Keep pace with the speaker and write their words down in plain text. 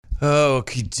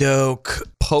Okie doke.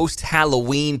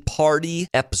 Post-Halloween party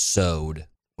episode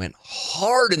went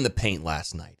hard in the paint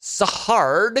last night. So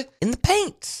hard in the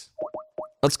paint.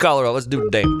 Let's call her up. Let's do the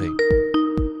damn thing.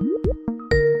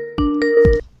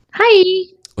 Hi.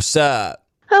 What's up?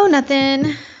 Oh, nothing.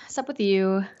 What's up with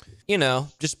you? You know,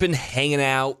 just been hanging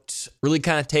out, really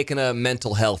kind of taking a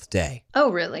mental health day.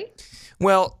 Oh, really?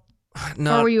 Well,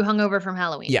 no. Or were you hungover from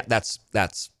Halloween? Yeah, that's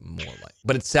more like.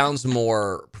 But it sounds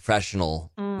more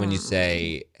professional when you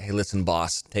say, "Hey, listen,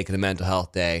 boss, taking a mental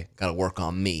health day, got to work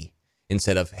on me,"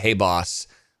 instead of, "Hey, boss,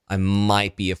 I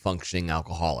might be a functioning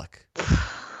alcoholic."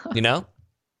 You know?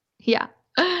 Yeah.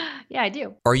 Yeah, I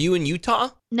do. Are you in Utah?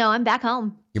 No, I'm back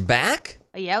home. You're back?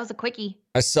 Oh, yeah, it was a quickie.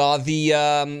 I saw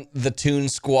the Toon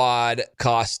Squad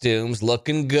costumes,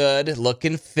 looking good,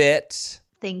 looking fit.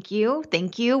 Thank you.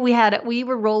 Thank you. We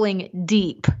were rolling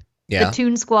deep. Yeah. The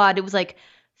Toon Squad, it was like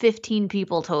 15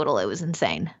 people total. It was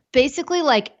insane. Basically,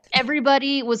 like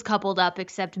everybody was coupled up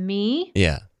except me.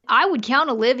 Yeah. I would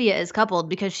count Olivia as coupled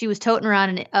because she was toting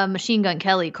around a Machine Gun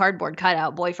Kelly cardboard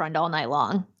cutout boyfriend all night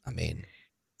long. I mean,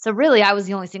 So really, I was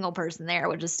the only single person there,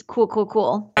 which is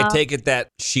cool. I take it that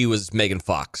she was Megan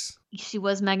Fox. She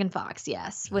was Megan Fox,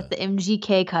 yes, with the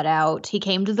MGK cutout. He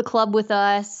came to the club with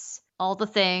us, all the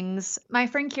things. My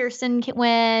friend Kirsten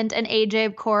went, and AJ,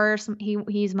 of course.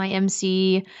 He's my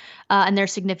MC, and their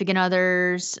significant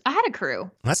others. I had a crew.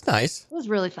 That's nice. It was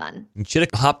really fun. You should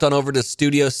have hopped on over to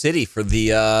Studio City for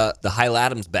the Hyle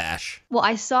Adams bash. Well,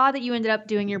 I saw that you ended up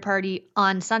doing your party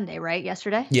on Sunday, right?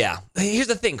 Yesterday? Yeah. Here's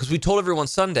the thing, because we told everyone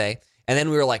Sunday, and then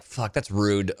we were like, fuck, that's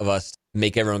rude of us to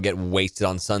make everyone get wasted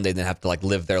on Sunday and then have to like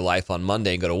live their life on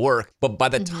Monday and go to work. But by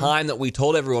the time that we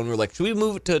told everyone, we were like, should we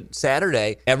move it to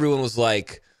Saturday? Everyone was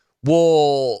like,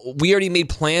 well, we already made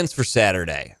plans for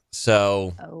Saturday.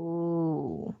 So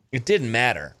it didn't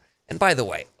matter. And by the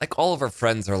way, like all of our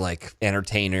friends are like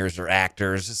entertainers or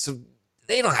actors, so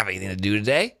they don't have anything to do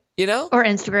today, you know? Or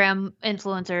Instagram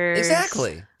influencers.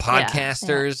 Exactly.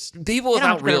 Podcasters, people They don't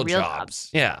have without to go to real jobs.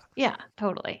 Yeah. Yeah,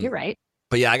 totally. You're right.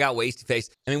 But yeah, I got wasty face.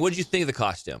 I mean, what did you think of the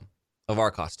costume, of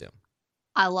our costume?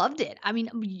 I loved it. I mean,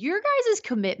 your guys'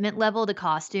 commitment level to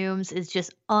costumes is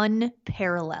just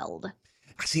unparalleled.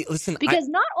 See, listen, Because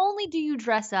not only do you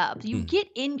dress up, you get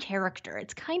in character.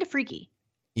 It's kind of freaky.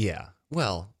 Yeah,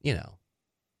 well, you know.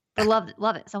 I love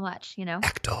it so much, you know?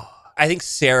 Actor. I think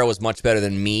Sarah was much better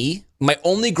than me. My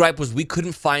only gripe was we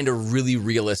couldn't find a really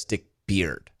realistic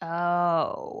beard.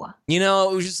 Oh. You know,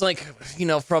 it was just like, you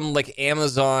know, from like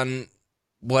Amazon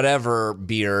whatever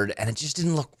beard, and it just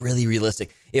didn't look really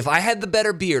realistic. If I had the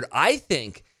better beard, I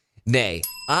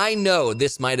know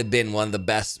this might have been one of the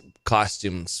best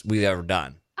costumes we've ever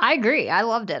done. I agree. I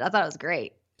loved it. I thought it was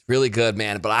great. It's really good,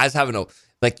 man. But I was having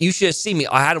you should have seen me.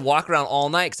 I had to walk around all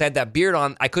night because I had that beard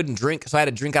on. I couldn't drink, so I had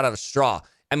to drink out of a straw.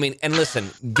 I mean, and listen,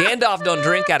 Gandalf don't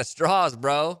drink out of straws,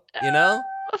 bro. You know?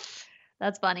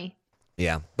 That's funny.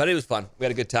 Yeah, but it was fun. We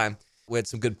had a good time. We had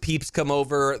some good peeps come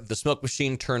over. The smoke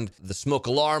machine turned the smoke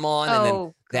alarm on. And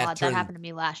then that happened to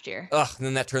me last year. And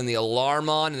then that turned the alarm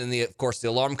on. And then, of course, the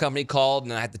alarm company called.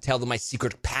 And I had to tell them my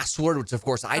secret password, which, of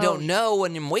course, I don't know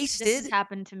when I'm wasted. This has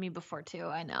happened to me before, too.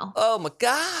 I know. Oh, my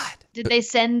God. Did they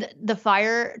send the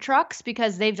fire trucks?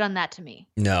 Because they've done that to me.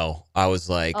 No. I was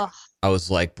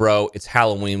like, bro, it's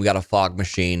Halloween. We got a fog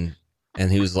machine. And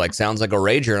he was like, sounds like a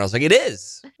rager. And I was like, it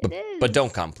is. But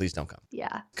don't come. Please don't come.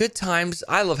 Yeah. Good times.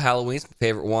 I love Halloween. It's my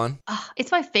favorite one.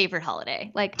 It's my favorite holiday.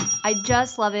 Like, I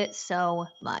just love it so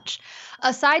much.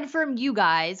 Aside from you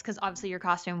guys, because obviously your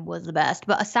costume was the best,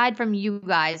 but aside from you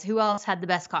guys, who else had the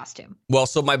best costume? Well,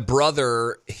 so my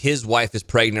brother, his wife is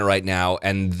pregnant right now,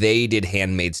 and they did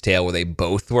Handmaid's Tale where they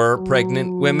both were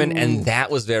pregnant women, and that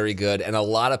was very good. And a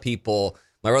lot of people...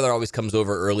 My brother always comes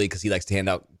over early because he likes to hand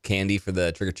out candy for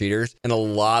the trick-or-treaters. And a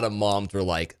lot of moms were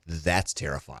like, that's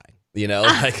terrifying. You know?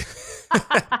 Like,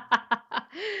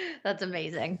 That's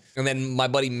amazing. And then my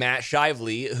buddy Matt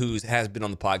Shively, who has been on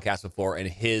the podcast before, and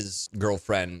his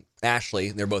girlfriend,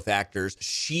 Ashley, they're both actors.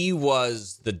 She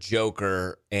was the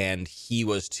Joker, and he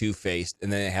was Two-Faced.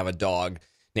 And then they have a dog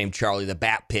named Charlie the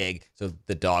Bat Pig. So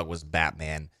the dog was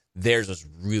Batman. Theirs was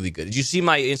really good. Did you see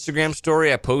my Instagram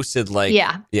story? I posted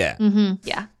Yeah. Mm-hmm.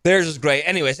 Yeah. Theirs was great.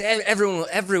 Anyways, everyone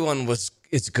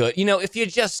it's good. You know, if you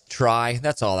just try,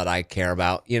 that's all that I care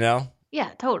about, you know? Yeah,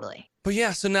 totally. But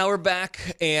yeah, so now we're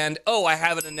back, and I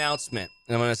have an announcement.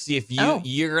 And I'm going to see if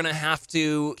you're going to have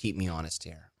to keep me honest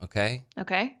here, okay?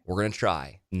 Okay. We're going to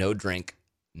try no drink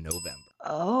November.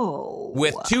 Oh.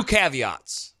 With two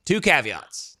caveats.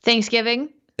 Thanksgiving.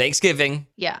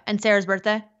 Yeah. And Sarah's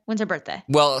birthday. When's her birthday?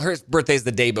 Well, her birthday's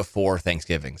the day before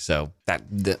Thanksgiving, so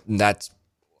that's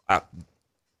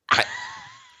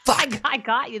Fuck. I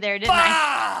got you there, didn't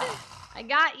I? I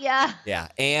got ya. Yeah,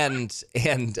 and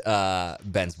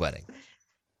Ben's wedding.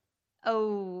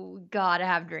 Oh, gotta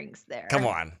have drinks there. Come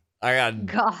on.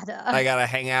 Gotta. I gotta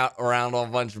hang out around a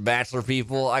bunch of bachelor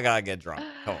people. I gotta get drunk.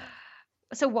 Come on.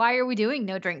 So why are we doing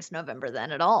no drinks November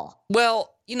then at all?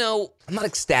 Well, I'm not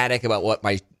ecstatic about what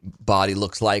my body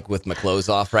looks like with my clothes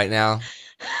off right now.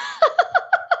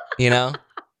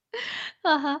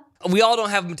 Uh-huh. We all don't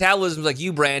have metabolisms like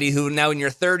you, Brandy, who now in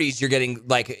your 30s, you're getting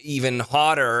like even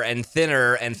hotter and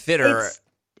thinner and fitter.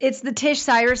 It's the Tish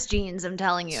Cyrus genes, I'm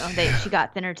telling you. She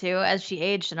got thinner too as she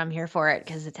aged, and I'm here for it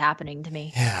because it's happening to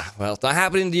me. Yeah, well, it's not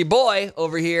happening to your boy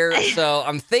over here. So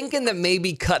I'm thinking that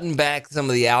maybe cutting back some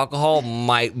of the alcohol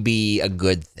might be a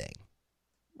good thing.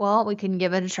 Well, we can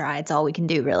give it a try. It's all we can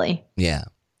do, really. Yeah.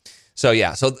 So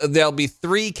there'll be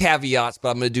 3 caveats, but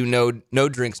I'm going to do no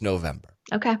drinks November.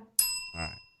 Okay. All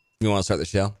right. You want to start the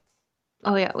show?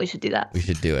 Oh, yeah, we should do that. We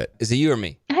should do it. Is it you or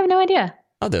me? I have no idea.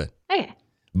 I'll do it. Okay.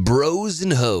 Bros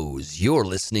and Hoes, you're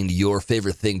listening to Your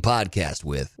Favorite Thing podcast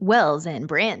with Wells and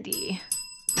Brandy.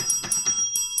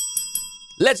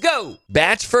 Let's go.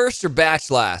 Batch first or batch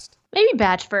last? Maybe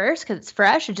batch first because it's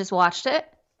fresh. I just watched it.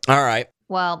 All right.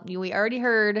 Well, we already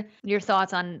heard your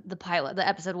thoughts on the pilot, the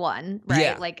episode 1, right?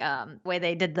 Yeah. Like, way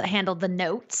they handled the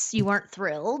notes. You weren't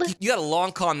thrilled. You got to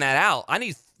long con that out. I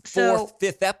need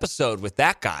 4th episode with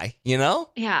that guy,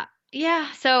 Yeah.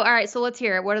 Yeah. So, all right. So let's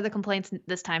hear it. What are the complaints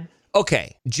this time?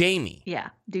 Okay. Jamie. Yeah.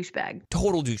 Douchebag.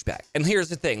 Total douchebag. And here's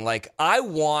the thing. Like, I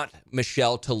want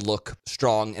Michelle to look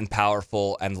strong and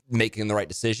powerful and making the right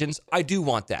decisions. I do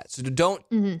want that. So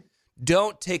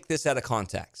don't take this out of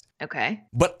context. Okay.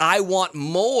 But I want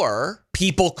more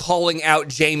people calling out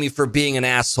Jamie for being an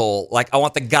asshole. Like, I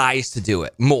want the guys to do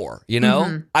it more,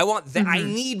 I want that.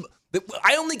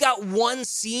 I only got one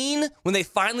scene when they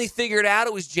finally figured out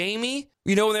it was Jamie.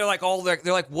 When they're like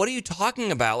they're like, what are you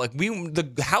talking about? Like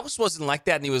the house wasn't like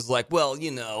that. And he was like, well,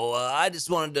 I just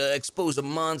wanted to expose a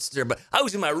monster, but I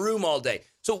was in my room all day.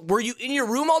 So were you in your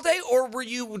room all day or were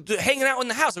you hanging out in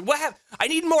the house? Like, I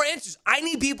need more answers. I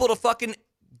need people to fucking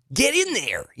get in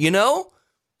there,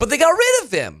 But they got rid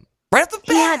of him right off the bat.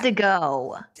 He had to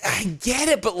go. I get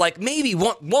it, but like maybe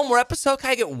one more episode.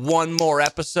 Can I get one more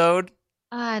episode?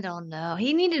 I don't know.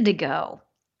 He needed to go.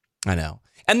 I know.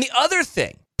 And the other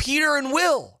thing, Peter and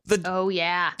Will. Oh,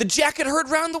 yeah. The jacket heard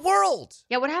round the world.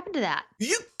 Yeah, what happened to that?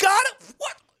 You gotta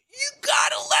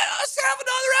let us have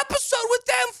another episode with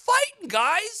them fighting,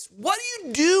 guys. What are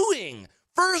you doing?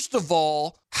 First of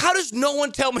all, how does no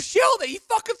one tell Michelle that he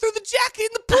fucking threw the jacket in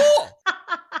the pool?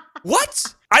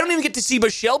 What? I don't even get to see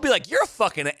Michelle be like, you're a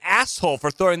fucking asshole for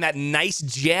throwing that nice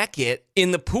jacket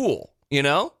in the pool,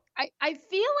 I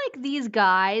feel like these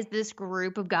guys, this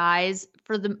group of guys,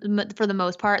 for the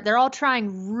most part, they're all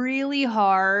trying really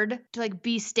hard to like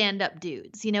be stand-up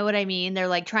dudes. You know what I mean? They're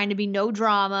like trying to be no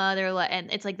drama. They're like,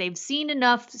 and it's like they've seen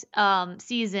enough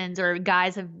seasons or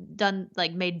guys have done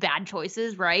like made bad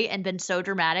choices, right? And been so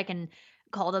dramatic and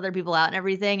called other people out and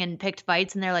everything and picked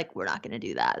fights, and they're like, we're not going to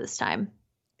do that this time.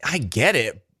 I get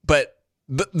it, but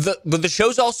the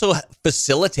show's also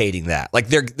facilitating that. Like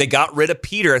they got rid of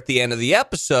Peter at the end of the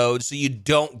episode, so you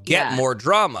don't get more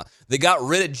drama. They got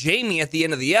rid of Jamie at the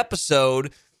end of the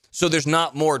episode, so there's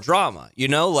not more drama.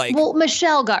 Well,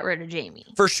 Michelle got rid of Jamie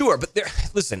for sure. But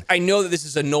listen, I know that this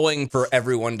is annoying for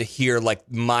everyone to hear, like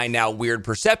my now weird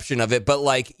perception of it. But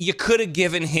like, you could have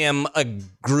given him a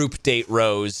group date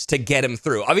rose to get him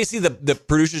through. Obviously, the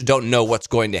producers don't know what's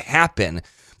going to happen.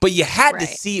 But you had to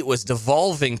see it was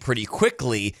devolving pretty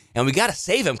quickly, and we got to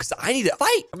save him because I need a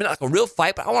fight. I mean, not like a real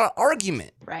fight, but I want an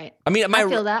argument. Right. I mean, I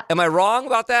feel that. Am I wrong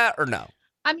about that or no?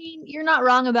 I mean, you're not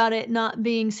wrong about it not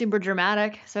being super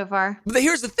dramatic so far. But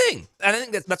here's the thing, and I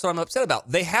think that's what I'm upset about.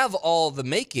 They have all the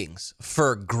makings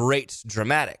for great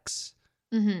dramatics.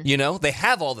 Mm-hmm. They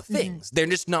have all the things. Mm-hmm. They're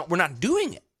just not. We're not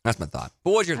doing it. That's my thought.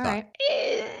 But what's your thought? Right.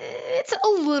 It's a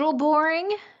little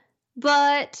boring.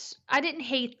 But I didn't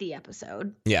hate the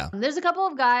episode. Yeah. There's a couple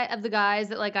of the guys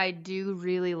that like I do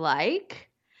really like.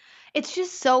 It's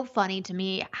just so funny to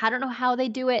me. I don't know how they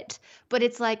do it, but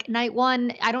it's like night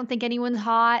 1, I don't think anyone's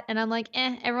hot. And I'm like,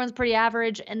 everyone's pretty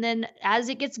average. And then as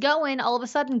it gets going, all of a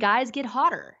sudden guys get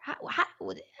hotter. How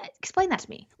explain that to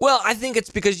me. Well, I think it's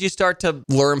because you start to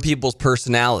learn people's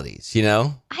personalities,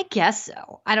 I guess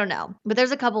so. I don't know. But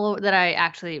there's a couple that I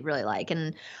actually really like.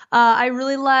 And I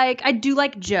do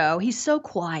like Joe. He's so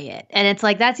quiet. And it's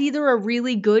like, that's either a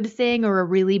really good thing or a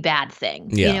really bad thing.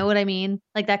 Yeah. You know what I mean?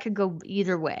 Like that could go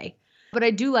either way. But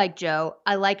I do like Joe.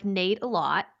 I like Nate a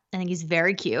lot. I think he's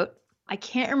very cute. I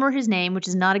can't remember his name, which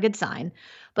is not a good sign.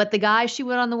 But the guy she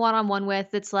went on the one-on-one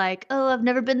with, it's like, oh, I've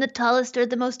never been the tallest or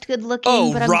the most good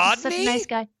looking, but I'm just such a nice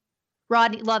guy.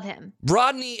 Rodney, love him.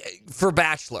 Rodney for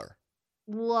Bachelor.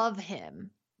 Love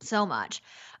him so much.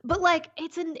 But like,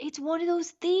 it's one of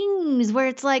those things where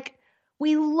it's like,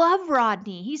 we love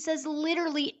Rodney. He says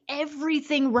literally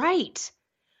everything right.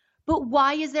 But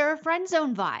why is there a friend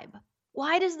zone vibe?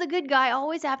 Why does the good guy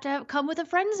always have to come with a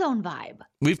friend zone vibe?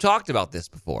 We've talked about this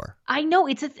before. I know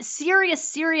it's a serious,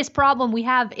 serious problem we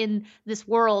have in this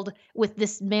world with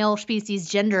this male species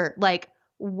gender. Like,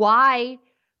 why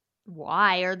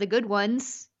are the good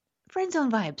ones friend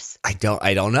zone vibes? I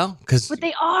don't know. But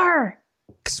they are.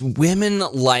 Because women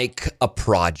like a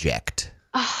project.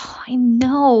 Oh, I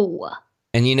know.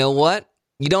 And you know what?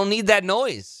 You don't need that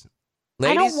noise.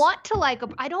 Ladies, I don't want to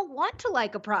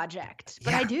like a project,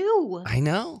 but I do. I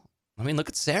know. I mean, look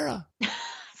at Sarah.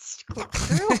 It's true.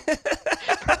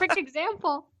 Perfect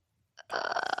example.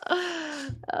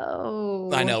 I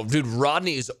know, dude.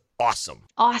 Rodney is awesome.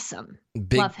 Awesome.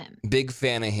 Love him. Big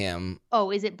fan of him.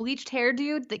 Oh, is it bleached hair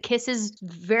dude that kisses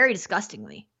very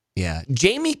disgustingly? Yeah.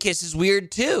 Jamie kisses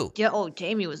weird too. Yeah. Oh,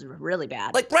 Jamie was really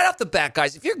bad. Like right off the bat,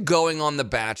 guys, if you're going on The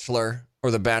Bachelor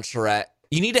or The Bachelorette,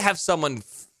 you need to have someone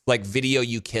like video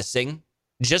you kissing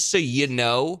just so you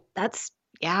know.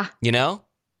 Yeah. You know?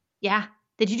 Yeah.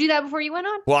 Did you do that before you went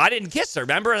on? Well, I didn't kiss her.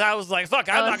 Remember? I was like, fuck,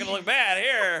 I'm not going to look bad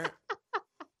here.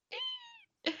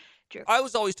 True. I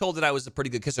was always told that I was a pretty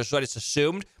good kisser, so I just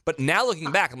assumed. But now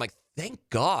looking back, I'm like, thank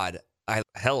God I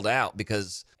held out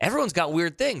because everyone's got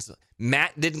weird things.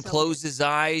 Matt didn't close his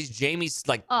eyes. Jamie's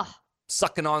like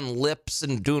sucking on lips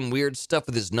and doing weird stuff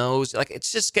with his nose. Like,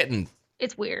 it's just getting...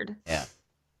 It's weird. Yeah.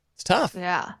 It's tough.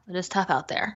 Yeah, it is tough out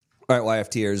there. All right,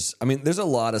 YFTers. I mean, there's a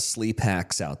lot of sleep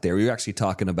hacks out there. We were actually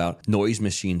talking about noise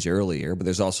machines earlier, but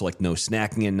there's also like no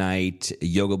snacking at night,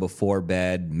 yoga before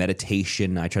bed,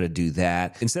 meditation. I try to do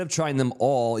that. Instead of trying them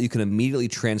all, you can immediately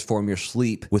transform your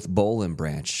sleep with Boll and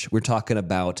Branch. We're talking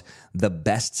about the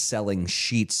best-selling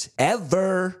sheets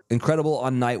ever. Incredible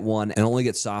on night one and only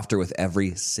get softer with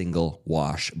every single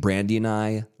wash. Brandy and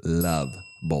I love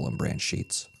Boll and Branch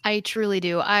sheets. I truly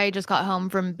do. I just got home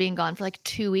from being gone for like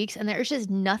 2 weeks, and there's just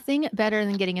nothing better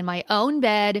than getting in my own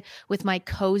bed with my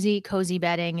cozy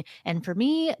bedding. And for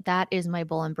me, that is my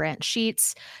Boll and Branch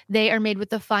sheets. They are made with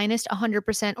the finest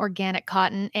 100% organic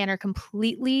cotton and are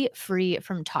completely free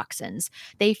from toxins.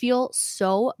 They feel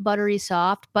so buttery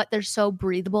soft, but they're so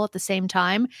breathable at the same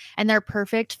time. And they're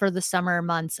perfect for the summer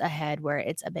months ahead where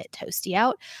it's a bit toasty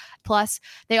out. Plus,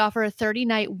 they offer a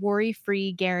 30-night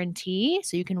worry-free guarantee,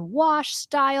 so you can wash,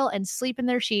 style, and sleep in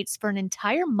their sheets for an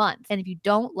entire month. And if you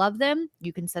don't love them,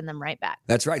 you can send them right back.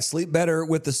 That's right. Sleep better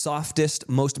with the softest,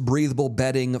 most breathable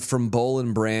bedding from Boll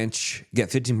and Branch. Get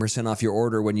 15% off your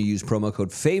order when you use promo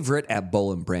code FAVORITE at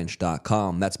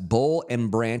bollandbranch.com. That's Boll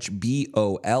and Branch,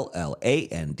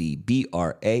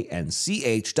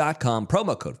 BOLLANDBRANCH.com.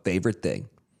 Promo code FAVORITE thing.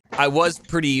 I was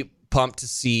pretty pumped to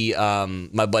see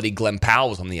my buddy Glenn Powell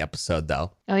was on the episode,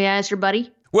 though. Oh, yeah? It's your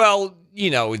buddy? Well, you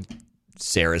know,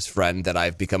 Sarah's friend that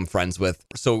I've become friends with.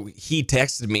 So he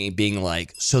texted me being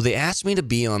like, so they asked me to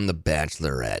be on The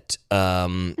Bachelorette.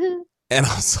 And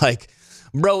I was like,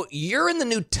 bro, you're in the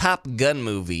new Top Gun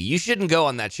movie. You shouldn't go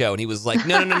on that show. And he was like,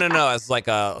 no. It's like,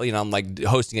 I'm like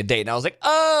hosting a date. And I was like,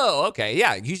 oh, okay.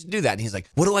 Yeah, you should do that. And he's like,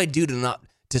 what do I do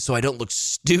so I don't look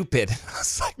stupid? I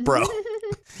was like, bro,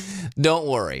 don't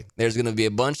worry. There's going to be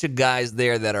a bunch of guys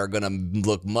there that are going to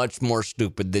look much more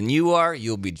stupid than you are.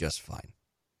 You'll be just fine.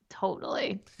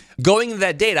 Totally. Going to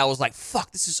that date, I was like,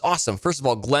 fuck, this is awesome. First of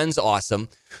all, Glenn's awesome.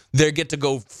 They get to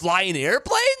go fly in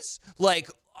airplanes?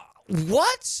 Like,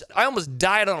 what? I almost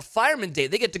died on a fireman date.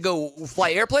 They get to go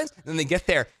fly airplanes, and then they get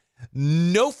there.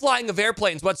 No flying of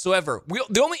airplanes whatsoever.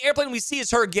 The only airplane we see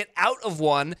is her get out of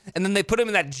one, and then they put him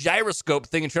in that gyroscope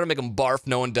thing and try to make him barf.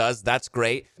 No one does. That's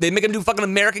great. They make him do fucking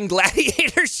American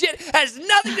Gladiator shit. Has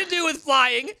nothing to do with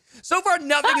flying. So far,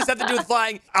 nothing has to do with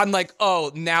flying. I'm like,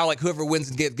 oh, now like whoever wins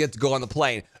gets to go on the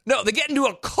plane. No, they get into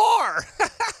a car.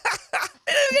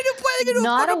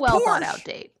 Not a well thought out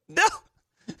date. No.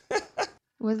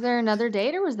 Was there another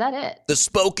date or was that it? The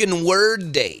spoken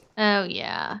word date. Oh,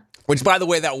 yeah. Which, by the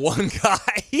way, that one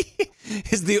guy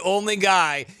is the only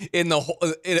guy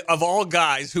of all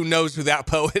guys who knows who that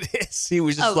poet is. He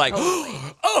was just like, totally.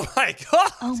 Oh my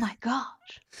God. Oh my gosh.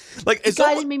 Like, it's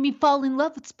guy that made me fall in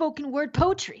love with spoken word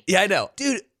poetry. Yeah, I know.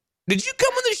 Dude, did you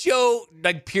come on the show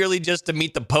like purely just to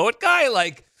meet the poet guy?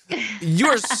 Like, you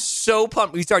are so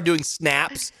pumped. We started doing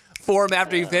snaps for him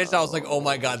after he finished. I was like, oh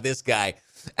my God, this guy.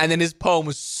 And then his poem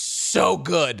was so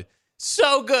good.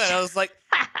 So good. I was like,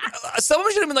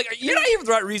 Someone should have been like, "You're not here for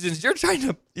the right reasons. You're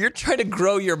trying to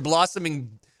grow your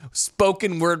blossoming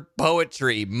spoken word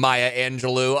poetry, Maya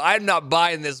Angelou. I'm not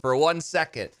buying this for 1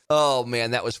 second." Oh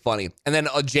man, that was funny. And then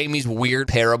Jamie's weird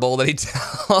parable that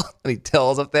he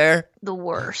tells up there. The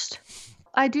worst.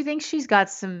 I do think she's got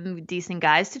some decent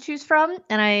guys to choose from,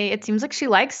 and it seems like she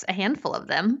likes a handful of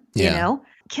them. Yeah. You know,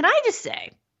 can I just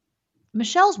say,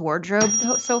 Michelle's wardrobe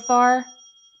so far?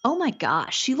 Oh my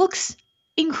gosh, she looks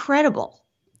incredible.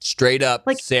 Straight up,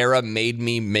 Like- Sarah made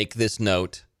me make this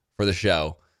note for the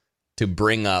show to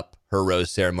bring up her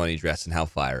rose ceremony dress and how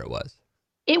fire it was.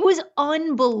 It was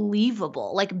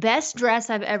unbelievable. Like, best dress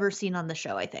I've ever seen on the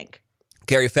show, I think.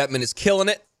 Gary Fettman is killing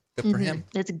it. Good for him.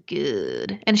 It's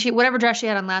good. And whatever dress she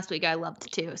had on last week, I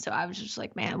loved too. So I was just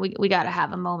like, man, we got to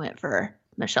have a moment for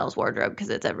Michelle's wardrobe because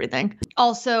it's everything.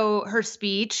 Also, her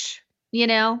speech,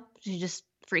 she just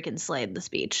freaking slayed the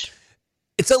speech.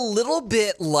 It's a little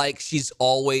bit like she's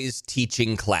always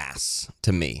teaching class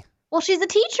to me. Well, she's a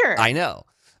teacher. I know.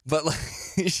 But like,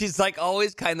 she's like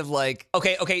always kind of like,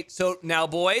 okay, so now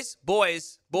boys,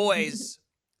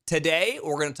 today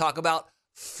we're going to talk about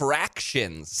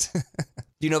fractions.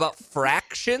 Do you know about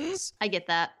fractions? I get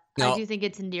that. No. I do think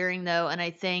it's endearing though, and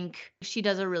I think she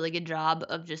does a really good job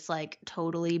of just like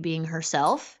totally being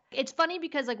herself. It's funny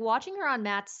because like watching her on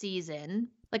Matt's season,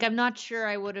 like I'm not sure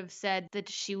I would have said that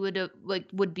she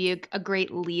would be a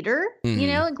great leader,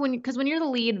 like when you're the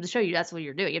lead of the show, that's what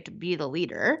you're doing. You have to be the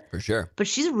leader. For sure. But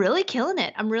she's really killing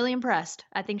it. I'm really impressed.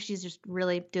 I think she's just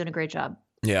really doing a great job.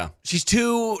 Yeah. She's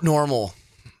too normal.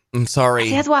 I'm sorry.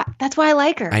 See, that's why I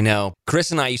like her. I know.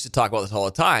 Chris and I used to talk about this all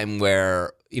the time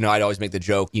where, I'd always make the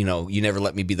joke, you never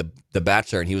let me be the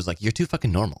bachelor. And he was like, you're too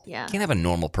fucking normal. Yeah. You can't have a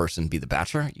normal person be the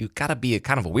bachelor. You got to be a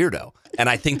kind of a weirdo. And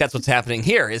I think that's what's happening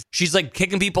here is she's like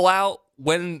kicking people out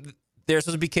when they're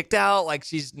supposed to be kicked out. Like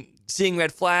she's seeing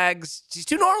red flags. She's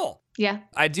too normal. Yeah.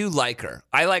 I do like her.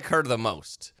 I like her the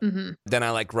most. Mm-hmm. Then I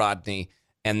like Rodney.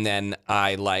 And then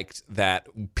I liked that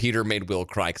Peter made Will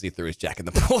cry because he threw his jack in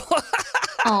the pool.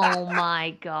 Oh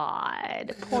my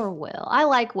God. Poor Will. I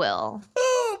like Will.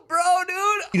 Oh, bro,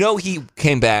 dude. He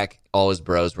came back. All his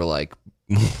bros were like,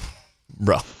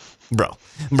 bro, bro,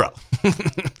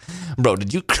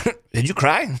 did you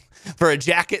cry for a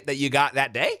jacket that you got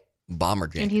that day? Bomber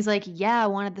jacket. And he's like, yeah, I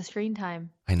wanted the screen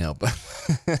time. I know, but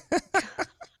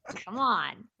Come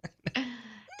on.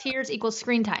 Tears equals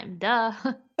screen time. Duh.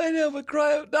 I know, but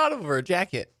cry out not over a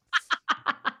jacket.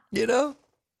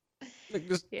 Like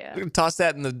just toss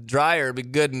that in the dryer. It'll be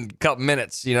good in a couple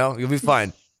minutes. You'll be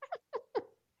fine.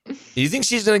 Do you think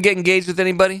she's gonna get engaged with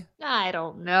anybody? I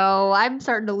don't know. I'm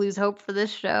starting to lose hope for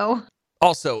this show.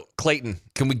 Also, Clayton,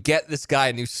 can we get this guy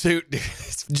a new suit?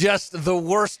 It's just the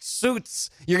worst suits.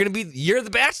 You're the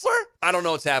bachelor? I don't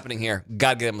know what's happening here.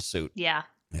 Gotta get him a suit. Yeah.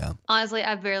 Yeah. Honestly,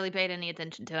 I've barely paid any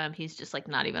attention to him. He's just like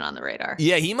not even on the radar.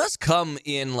 Yeah, he must come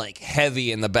in like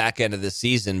heavy in the back end of this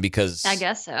season because I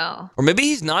guess so. or maybe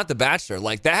he's not the bachelor.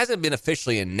 Like that hasn't been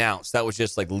officially announced. That was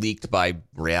just like leaked by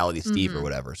Reality Steve or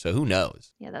whatever. So who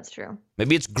knows? Yeah, that's true.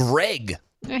 Maybe it's Greg.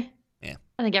 Yeah.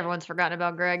 I think everyone's forgotten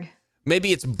about Greg.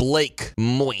 Maybe it's Blake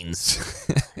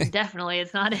Moynes. Definitely,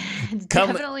 it's not. It's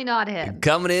Coming- definitely not him.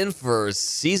 Coming in for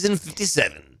season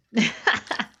 57.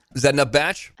 Is that enough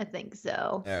batch? I think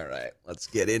so. All right, let's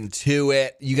get into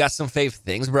it. You got some fave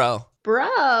things, bro? Bro,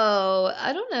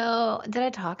 I don't know. Did I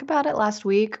talk about it last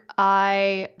week?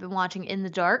 I've been watching In the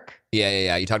Dark.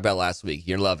 Yeah. You talked about it last week.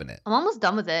 You're loving it. I'm almost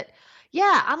done with it.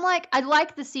 Yeah, I'm like, I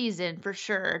like the season for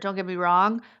sure. Don't get me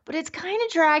wrong, but it's kind of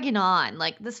dragging on.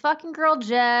 Like this fucking girl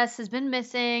Jess has been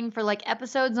missing for like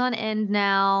episodes on end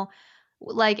now.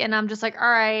 Like, and I'm just like, all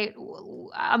right,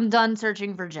 I'm done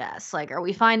searching for Jess. Like, are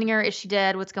we finding her? Is she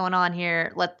dead? What's going on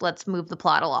here? Let's move the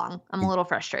plot along. I'm a little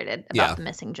frustrated about the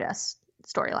missing Jess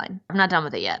storyline. I'm not done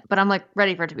with it yet, but I'm like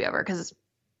ready for it to be over because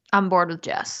I'm bored with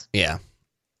Jess. Yeah.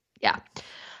 Yeah.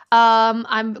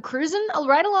 I'm cruising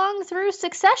right along through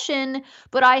Succession,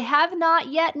 but I have not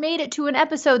yet made it to an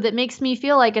episode that makes me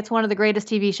feel like it's one of the greatest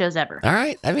TV shows ever. All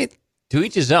right. I mean, to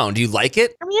each his own. Do you like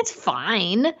it? I mean, it's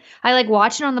fine. I like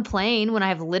watching on the plane when I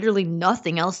have literally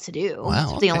nothing else to do. Wow,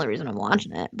 That's the okay. only reason I'm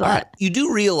watching it. But All right. You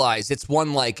do realize it's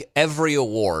won like every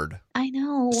award. I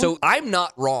know. So I'm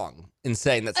not wrong in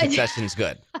saying that Succession's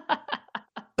good.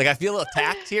 Like I feel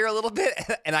attacked here a little bit,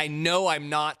 and I know I'm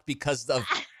not because of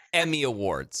Emmy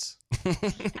Awards. I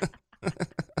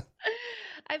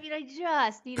mean, I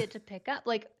just needed to pick up.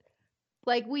 Like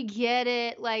we get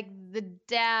it. Like the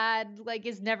dad, like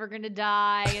is never gonna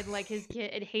die, and like his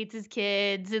kid hates his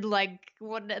kids, and like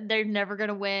they're never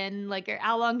gonna win. Like,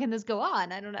 how long can this go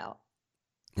on? I don't know.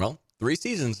 Well, 3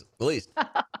 seasons at least.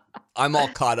 I'm all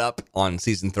caught up on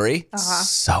season 3. Uh-huh.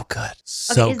 So good. Okay,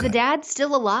 So is the good. dad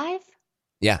still alive?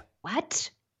 Yeah. What?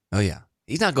 Oh, yeah.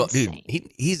 He's not going, dude. Insane.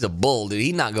 He's a bull, dude.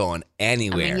 He's not going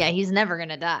anywhere. I mean, yeah, he's never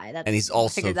gonna die. And he's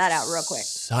also figured that out real quick.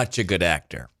 such a good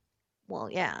actor. Well,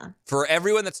 yeah. For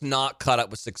everyone that's not caught up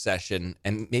with Succession,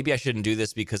 and maybe I shouldn't do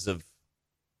this because of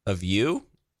you.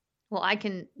 Well, I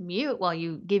can mute while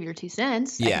you give your 2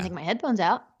 cents. I Yeah. can take my headphones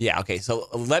out. Yeah, okay. So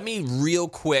let me real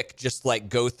quick just like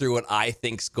go through what I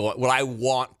think's what I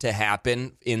want to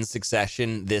happen in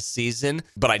Succession this season,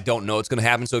 but I don't know what's going to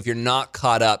happen. So if you're not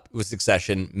caught up with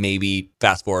Succession, maybe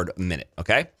fast forward a minute,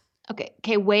 okay?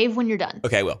 Okay, wave when you're done.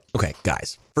 Okay, well. Okay,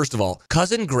 guys. First of all,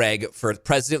 Cousin Greg for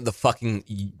president of the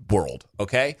fucking world,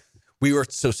 okay?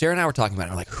 Sarah and I were talking about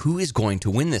it. I'm like, who is going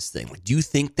to win this thing? Like, do you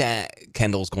think that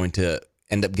Kendall's going to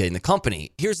end up getting the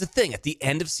company? Here's the thing. At the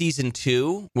end of season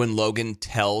 2, when Logan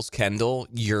tells Kendall,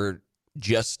 you're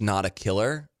just not a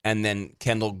killer, and then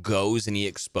Kendall goes and he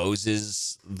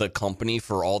exposes the company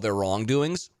for all their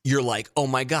wrongdoings, you're like, oh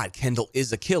my God, Kendall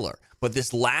is a killer. But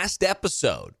this last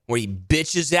episode where he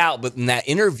bitches out, but in that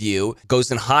interview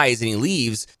goes and hides and he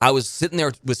leaves, I was sitting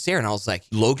there with Sarah and I was like,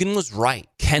 Logan was right.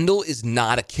 Kendall is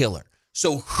not a killer.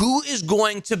 So who is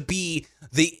going to be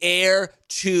the heir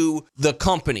to the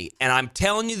company? And I'm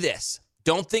telling you this,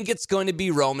 don't think it's going to be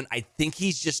Roman. I think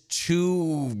he's just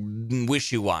too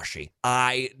wishy-washy.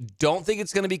 I don't think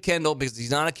it's going to be Kendall because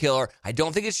he's not a killer. I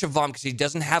don't think it's Siobhan because he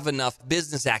doesn't have enough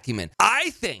business acumen. I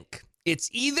think it's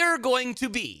either going to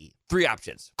be 3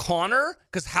 options. Connor,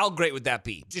 because how great would that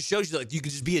be? Just shows you like you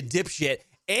could just be a dipshit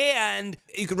and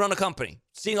you could run a company.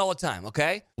 Seeing all the time,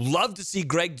 okay? Love to see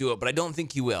Greg do it, but I don't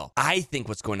think he will. I think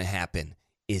what's going to happen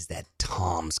is that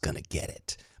Tom's going to get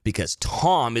it. Because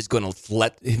Tom is going to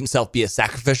let himself be a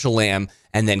sacrificial lamb,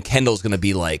 and then Kendall's going to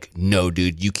be like, no,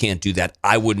 dude, you can't do that.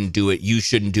 I wouldn't do it. You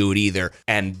shouldn't do it either.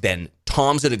 And then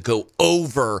Tom's going to go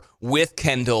over with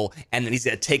Kendall, and then he's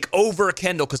going to take over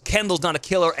Kendall because Kendall's not a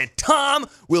killer, and Tom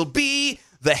will be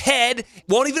the head,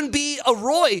 won't even be a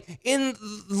Roy in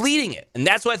leading it. And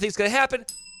that's what I think is going to happen.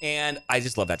 And I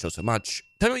just love that show so much.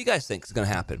 Tell me what you guys think is going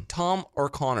to happen. Tom or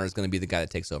Connor is going to be the guy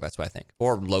that takes over. That's what I think.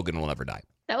 Or Logan will never die.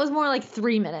 That was more like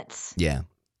 3 minutes. Yeah.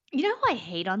 You know who I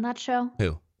hate on that show?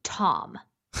 Who? Tom.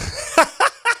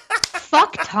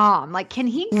 Fuck Tom. Like, can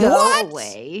he go What?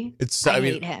 away? I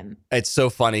mean, hate him. It's so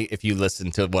funny if you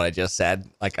listen to what I just said.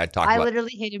 Like I talked I about.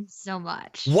 literally hate him so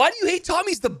much. Why do you hate Tom?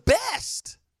 He's the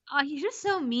best. Oh, he's just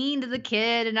so mean to the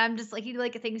kid, and I'm just like, he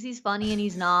like thinks he's funny and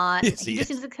he's not. Yes, he he just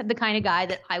seems like the kind of guy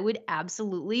that I would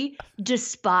absolutely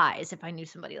despise if I knew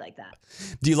somebody like that.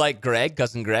 Do you like Greg,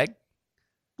 cousin Greg?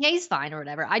 Yeah, he's fine or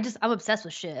whatever. I'm obsessed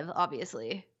with Shiv,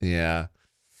 obviously. Yeah.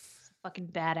 Fucking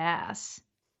badass.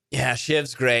 Yeah,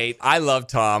 Shiv's great. I love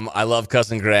Tom. I love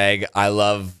cousin Greg. I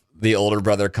love the older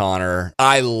brother Connor.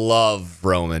 I love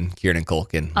Roman, Kieran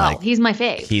Culkin. Oh, he's my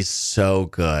fave. He's so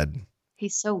good.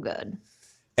 He's so good.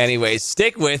 Anyways,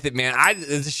 stick with it, man.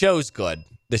 The show's good.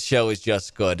 The show is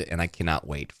just good, and I cannot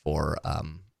wait for I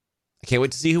can't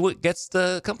wait to see who gets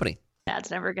the company.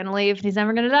 Dad's never gonna leave. He's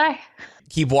never gonna die.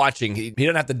 Keep watching. He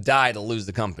doesn't have to die to lose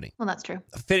the company. Well, that's true.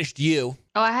 I finished You.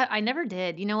 Oh, I never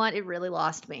did. You know what? It really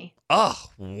lost me. Oh,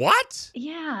 what?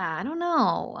 Yeah, I don't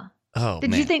know. Oh,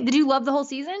 Did man. did you love the whole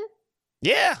season?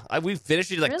 Yeah, we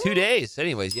finished it in like 2 Really? days.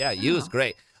 Anyways, yeah, You is Oh.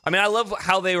 great. I mean, I love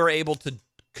how they were able to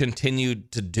continue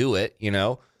to do it, you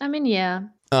know? I mean, yeah.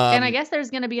 And I guess there's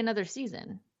gonna be another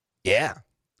season. Yeah.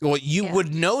 Well, you Yeah.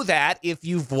 would know that if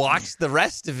you've watched the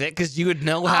rest of it because you would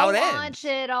know how it ends.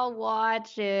 I'll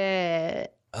watch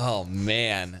it. Oh,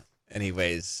 man.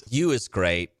 Anyways, You is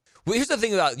great. Well, here's the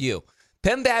thing about You.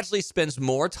 Penn Badgley spends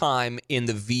more time in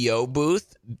the VO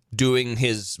booth doing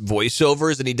his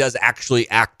voiceovers than he does actually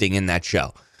acting in that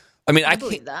show. I mean, I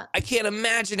believe that. I can't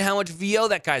imagine how much VO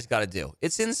that guy's got to do.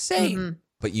 It's insane. Mhm.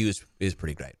 But You is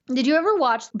pretty great. Did you ever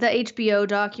watch the HBO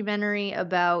documentary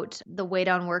about the Way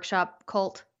Down Workshop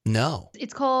cult? No.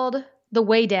 It's called The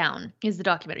Way Down is the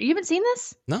documentary. You haven't seen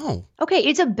this? No. Okay,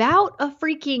 it's about a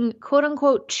freaking quote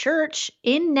unquote church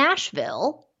in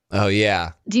Nashville. Oh,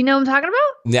 yeah. Do you know what I'm talking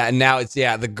about? Yeah. Now it's,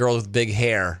 the girl with big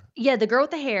hair. Yeah, the girl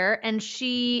with the hair, and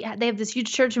they have this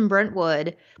huge church in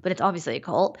Brentwood, but it's obviously a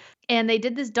cult. And they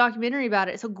did this documentary about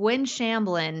it. So Gwen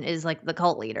Shamblin is like the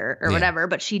cult leader or Yeah. whatever,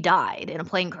 but she died in a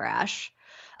plane crash.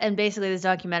 And basically this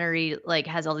documentary like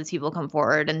has all these people come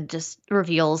forward and just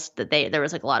reveals that there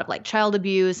was like a lot of like child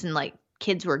abuse and like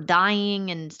kids were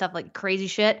dying and stuff, like crazy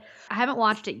shit. I haven't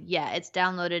watched it yet. It's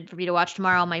downloaded for me to watch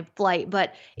tomorrow on my flight,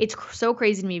 but it's so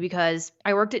crazy to me because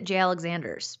I worked at J.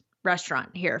 Alexander's restaurant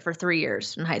here for 3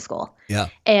 years in high school. Yeah.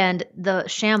 And the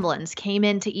Shamblins came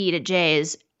in to eat at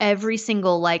Jay's every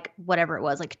single, like, whatever it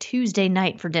was, like Tuesday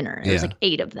night for dinner. It was Yeah. like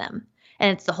 8 of them.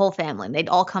 And it's the whole family. And they'd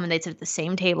all come and they'd sit at the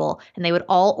same table and they would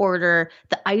all order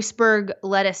the iceberg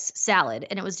lettuce salad.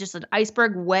 And it was just an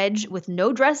iceberg wedge with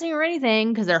no dressing or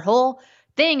anything, because their whole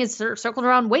thing is circled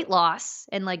around weight loss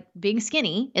and like being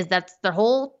skinny. That's their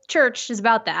whole church is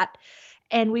about that.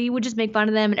 And we would just make fun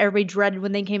of them, and everybody dreaded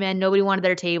when they came in. Nobody wanted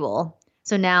their table.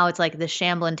 So now it's like the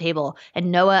Shamblin table.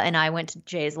 And Noah and I went to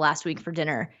Jay's last week for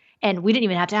dinner, and we didn't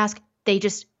even have to ask. They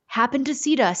just happened to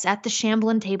seat us at the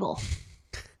Shamblin table.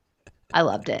 I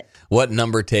loved it. What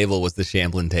number table was the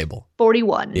Shamblin table?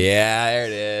 41. Yeah, there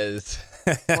it is.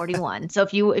 41. So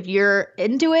if you're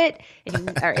into it, if you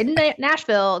are in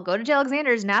Nashville, go to J.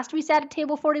 Alexander's and ask to be sat at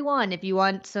table 41 if you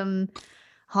want some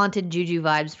haunted juju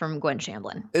vibes from Gwen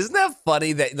Shamblin. Isn't that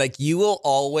funny that like you will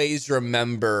always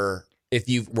remember, if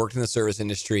you've worked in the service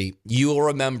industry, you will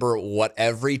remember what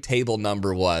every table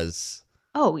number was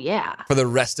Oh, yeah. for the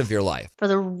rest of your life. For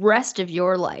the rest of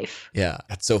your life. Yeah,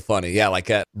 that's so funny. Yeah, like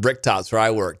at Bricktops where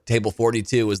I worked, table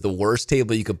 42 was the worst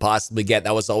table you could possibly get.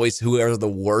 That was always whoever the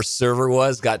worst server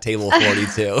was got table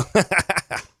 42.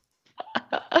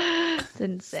 It's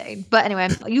insane. But anyway,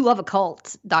 you love a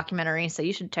cult documentary, so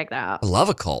you should check that out. I love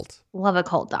a cult. Love a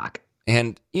cult doc.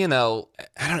 And, you know,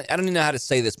 I don't even know how to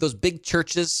say this. Those big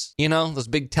churches, you know, those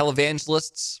big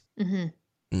televangelists,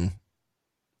 Mm-hmm.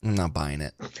 I'm not buying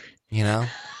it. You know,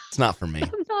 it's not for me.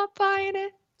 I'm not buying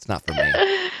it. It's not for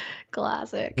me.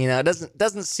 Classic. You know, it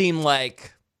doesn't seem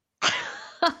like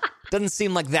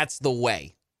that's the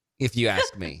way, if you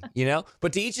ask me, you know?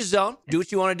 But to each his own, do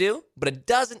what you want to do, but it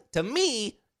doesn't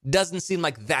seem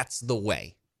like that's the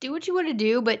way. Do what you want to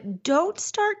do, but don't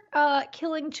start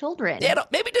killing children. Yeah,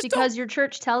 maybe just because your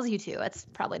church tells you to. That's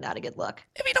probably not a good look.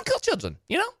 maybe don't kill children,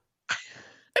 you know?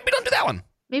 Maybe don't do that one.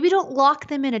 Maybe don't lock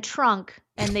them in a trunk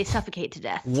and they suffocate to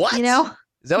death. What? You know?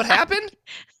 Is that what happened?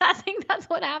 I think that's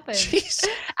what happened. Jeez.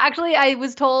 Actually, I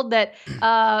was told that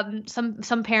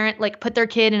some parent like put their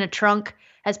kid in a trunk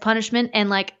as punishment, and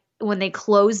like when they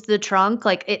closed the trunk,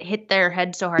 like it hit their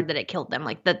head so hard that it killed them.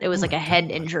 Like that it was like a head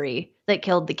injury that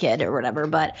killed the kid or whatever.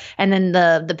 But and then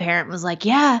the parent was like,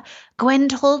 "Yeah, Gwen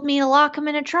told me to lock him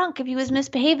in a trunk if he was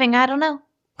misbehaving. I don't know."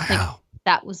 Wow.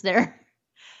 That was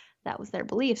their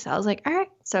belief. So I was like, all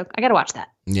right, so I got to watch that.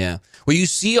 Yeah. Well, you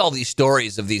see all these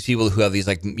stories of these people who have these,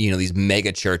 like, you know, these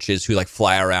mega churches who like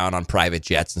fly around on private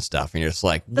jets and stuff. And you're just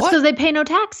like, That's what? because they pay no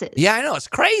taxes. Yeah, I know. It's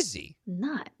crazy.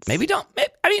 Nuts. Maybe don't.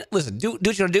 I mean, listen, do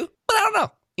what you want to do, but I don't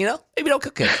know. You know, maybe don't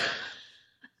cook kids.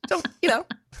 Don't, you know.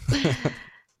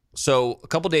 So a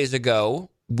couple days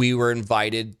ago, we were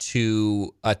invited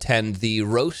to attend the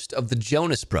roast of the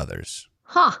Jonas Brothers.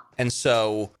 Huh. And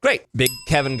so, great. Big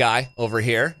Kevin guy over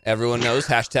here. Everyone knows,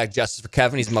 hashtag justice for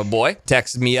Kevin. He's my boy.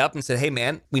 Texted me up and said, hey,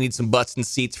 man, we need some butts and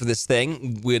seats for this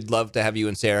thing. We'd love to have you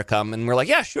and Sarah come. And we're like,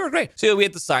 yeah, sure, great. So we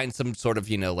had to sign some sort of,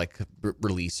 you know, like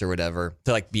release or whatever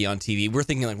to like be on TV. We're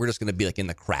thinking like we're just going to be like in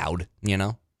the crowd, you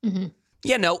know? Mm-hmm.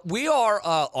 Yeah, no, we are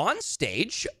on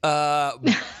stage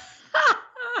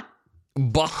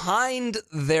behind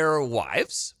their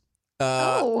wives.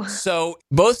 So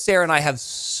both Sarah and I have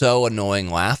so annoying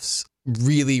laughs,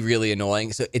 really, really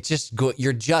annoying. So it's just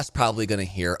you're just probably going to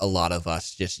hear a lot of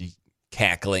us just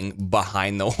cackling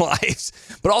behind the wives,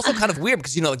 but also kind of weird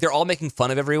because, you know, like they're all making fun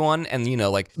of everyone. And, you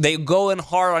know, like they go in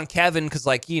hard on Kevin because,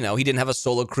 like, you know, he didn't have a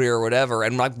solo career or whatever.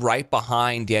 And like right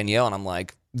behind Danielle. And I'm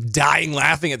like dying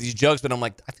laughing at these jokes, but I'm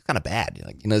like, I feel kind of bad.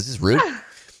 Like, you know, is this rude?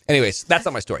 Anyways, that's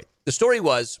not my story. The story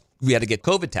was we had to get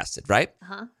COVID tested, right?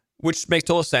 Uh-huh. Which makes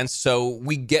total sense. So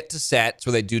we get to set, so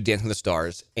they do Dancing with the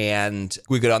Stars, and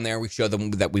we go down there, we show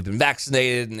them that we've been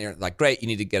vaccinated, and they're like, great, you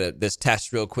need to get this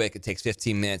test real quick. It takes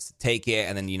 15 minutes to take it,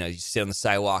 and then, you know, you sit on the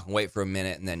sidewalk and wait for a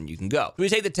minute, and then you can go. So we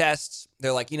take the tests.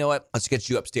 They're like, you know what? Let's get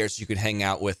you upstairs so you can hang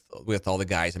out with all the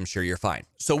guys. I'm sure you're fine.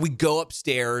 So we go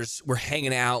upstairs. We're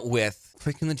hanging out with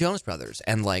freaking the Jonas Brothers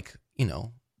and, like, you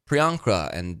know, Priyanka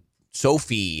and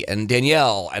Sophie and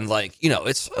Danielle, and like, you know,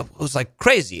 it was like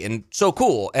crazy and so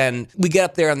cool. And we get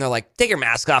up there and they're like, take your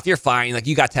mask off, you're fine, like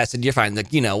you got tested, you're fine,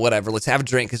 like, you know, whatever, let's have a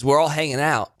drink, because we're all hanging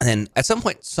out. And then at some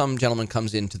point some gentleman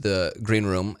comes into the green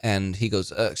room and he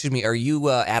goes, excuse me, are you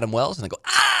Adam Wells? And I go,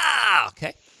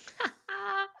 okay.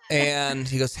 And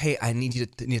he goes, hey, I need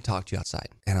to talk to you outside.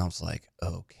 And I was like,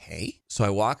 okay. So I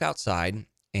walk outside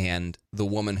and the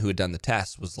woman who had done the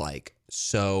test was like,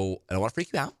 so I don't want to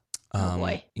freak you out. Oh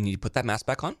boy. You need to put that mask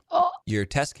back on. Oh. Your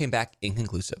test came back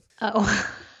inconclusive.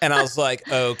 Oh. And I was like,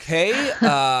 okay.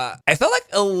 I felt like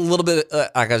a little bit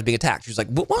like I was being attacked. She was like,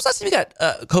 when was the last time you got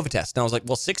a COVID test? And I was like,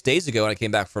 well, 6 days ago when I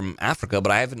came back from Africa,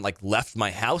 but I haven't like left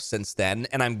my house since then.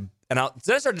 And I'm And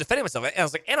then I started defending myself. And I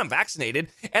was like, and I'm vaccinated.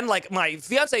 And like my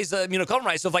fiance's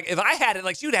immunocompromised. So if I had it,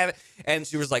 like she would have it. And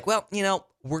she was like, well,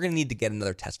 we're going to need to get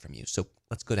another test from you. So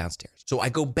let's go downstairs. So I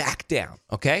go back down.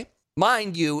 Okay.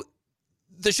 Mind you,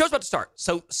 the show's about to start.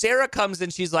 So Sarah comes in.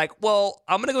 She's like, well,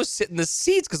 I'm going to go sit in the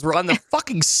seats because we're on the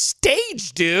fucking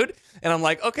stage, dude. And I'm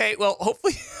like, okay, well,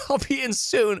 hopefully I'll be in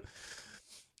soon.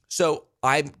 So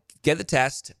I get the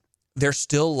test. They're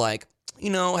still like,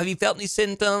 have you felt any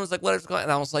symptoms? Like, what is going on?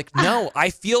 And I was like, no,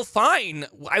 I feel fine.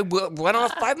 I went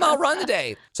on a 5-mile run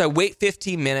today. So I wait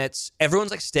 15 minutes. Everyone's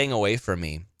like staying away from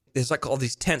me. There's like all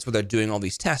these tents where they're doing all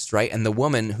these tests, right? And the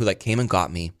woman who like came and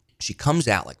got me, she comes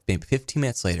out like maybe 15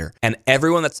 minutes later, and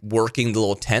everyone that's working the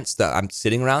little tents that I'm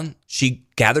sitting around, she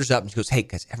gathers up and she goes, hey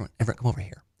guys, everyone come over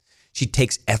here. She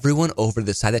takes everyone over to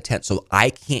the side of the tent so I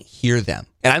can't hear them.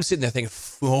 And I'm sitting there thinking,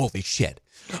 holy shit,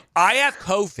 I have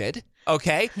COVID.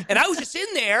 Okay. And I was just in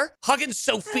there hugging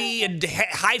Sophie and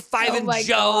high-fiving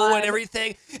Joe and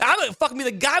everything. And I'm going to fucking be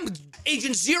the guy with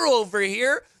Agent Zero over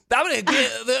here. I'm going to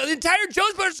get the entire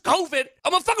Jones Brothers COVID.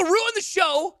 I'm going to fucking ruin the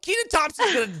show. Kenan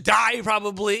Thompson's going to die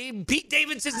probably. Pete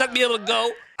Davidson's not going to be able to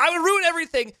go. I'm going to ruin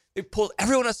everything. They pulled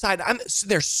everyone aside. I'm sitting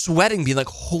there sweating, being like,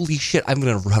 holy shit, I'm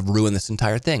going to have ruined this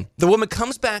entire thing. The woman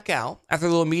comes back out after a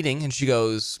little meeting and she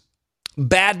goes,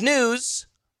 bad news.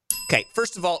 Okay,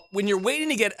 first of all, when you're waiting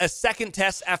to get a second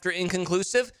test after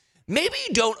inconclusive, maybe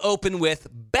you don't open with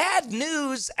bad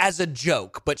news as a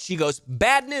joke. But she goes,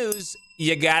 bad news,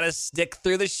 you gotta stick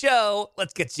through the show.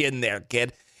 Let's get you in there,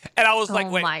 kid. And I was like,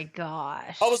 wait. Oh my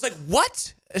gosh. I was like,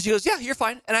 what? And she goes, yeah, you're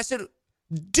fine. And I said,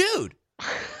 dude,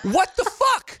 what the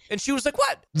fuck? And she was like,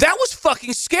 what? That was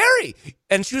fucking scary.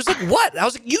 And she was like, what? And I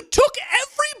was like, you took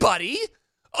everybody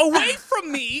away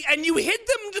from me, and you hid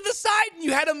them to the side, and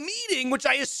you had a meeting, which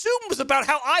I assumed was about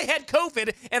how I had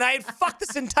COVID, and I had fucked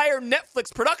this entire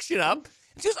Netflix production up.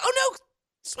 And she goes, oh no,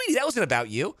 sweetie, that wasn't about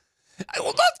you. Well,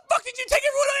 what the fuck did you take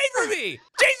everyone away from me?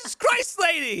 Jesus Christ,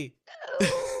 lady.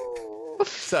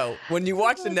 So when you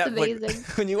watch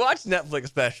when you watch Netflix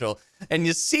special and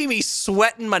you see me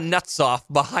sweating my nuts off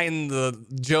behind the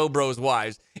Joe Bros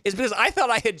wives, it's because I thought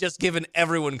I had just given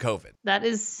everyone COVID. That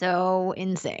is so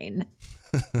insane.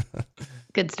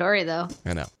 Good story, though.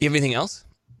 I know. You have anything else?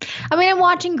 I mean, I'm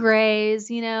watching Grey's,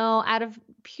 out of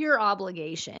pure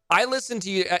obligation. I listened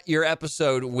to your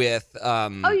episode with...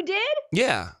 Oh, you did?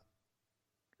 Yeah.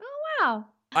 Oh, wow.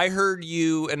 I heard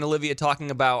you and Olivia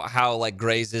talking about how, like,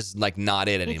 Grey's is, like, not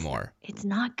it anymore. It's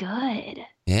not good.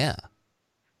 Yeah.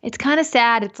 It's kind of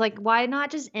sad. It's like, why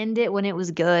not just end it when it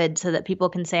was good so that people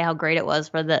can say how great it was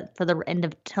for the end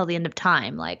of till the end of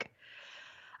time? Like,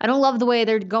 I don't love the way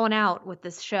they're going out with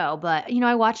this show, but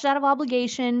I watched it out of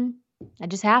obligation. I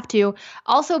just have to.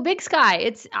 Also, Big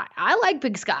Sky. I like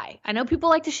Big Sky. I know people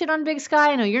like to shit on Big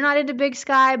Sky. I know you're not into Big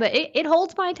Sky, but it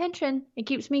holds my attention. It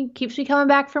keeps me coming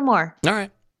back for more. All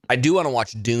right. I do want to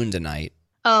watch Dune tonight.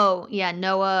 Oh, yeah,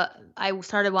 Noah. I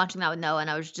started watching that with Noah, and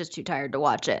I was just too tired to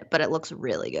watch it, but it looks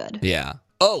really good. Yeah.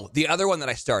 Oh, the other one that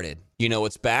I started. You know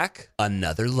what's back?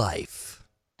 Another Life.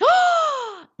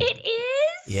 It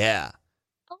is? Yeah.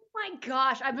 Oh my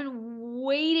gosh, I've been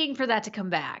waiting for that to come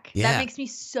back. Yeah. That makes me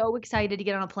so excited to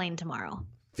get on a plane tomorrow.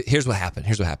 Here's what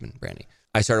happened, Brandy.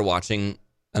 I started watching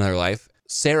Another Life.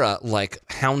 Sarah, like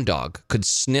hound dog, could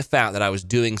sniff out that I was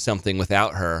doing something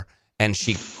without her, and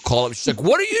she called up. She's like,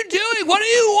 what are you doing? What are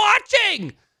you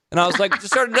watching? And I was like, just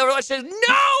started Another Life. She says, no,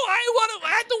 I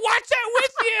have to watch that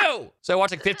with you. So I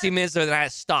watched like 15 minutes of it, and I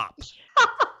had to stop.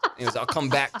 Anyways, I'll come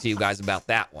back to you guys about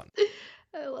that one.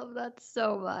 I love that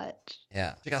so much.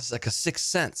 Yeah. She got like a sixth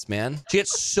sense, man. She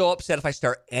gets so upset if I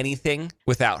start anything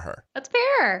without her. That's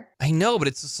fair. I know, but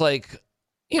it's just like,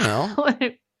 you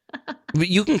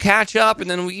can catch up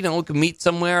and then we can meet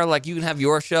somewhere. Like you can have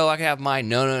your show, I can have mine.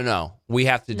 No. We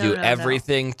have to do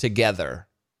everything together.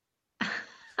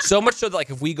 So much so that like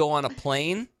if we go on a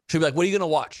plane, she'll be like, what are you going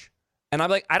to watch? And I'm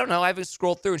like, I don't know. I haven't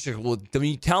scrolled through. And she's like, well, then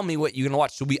you tell me what you're going to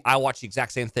watch. So I watch the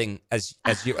exact same thing as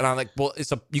you. And I'm like, well,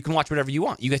 you can watch whatever you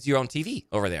want. You get your own TV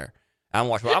over there. I'm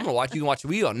going to watch. You can watch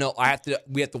what you want. No,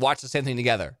 we have to watch the same thing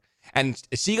together. And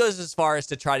she goes as far as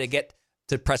to try to get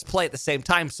to press play at the same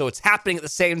time. So it's happening at the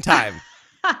same time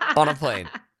on a plane.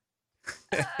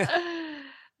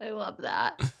 I love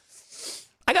that.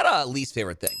 I got a least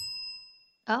favorite thing.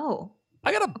 Oh.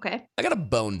 I got a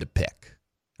bone to pick.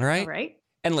 All right. All right.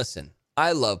 And listen,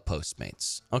 I love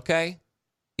Postmates, okay?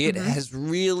 It has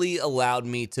really allowed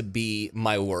me to be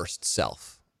my worst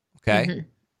self, okay?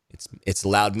 Mm-hmm. It's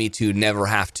allowed me to never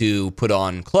have to put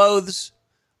on clothes,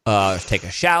 take a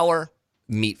shower,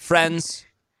 meet friends.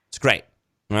 It's great,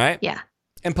 all right? Yeah.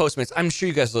 And Postmates, I'm sure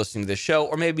you guys are listening to this show,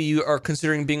 or maybe you are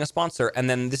considering being a sponsor, and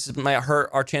then this might hurt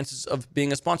our chances of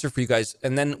being a sponsor for you guys,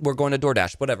 and then we're going to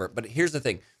DoorDash, whatever. But here's the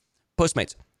thing.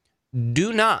 Postmates,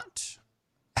 do not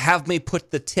have me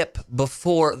put the tip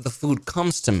before the food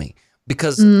comes to me,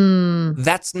 because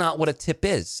that's not what a tip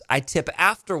is. I tip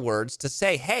afterwards to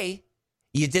say, hey,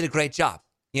 you did a great job,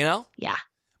 you know? Yeah.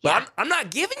 But I'm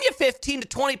not giving you 15 to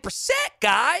 20%,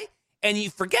 guy, and you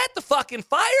forget the fucking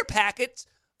fire packets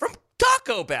from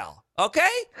Taco Bell, okay?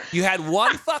 You had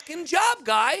one fucking job,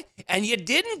 guy, and you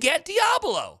didn't get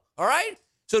Diablo, all right?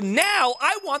 So now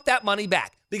I want that money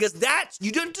back, because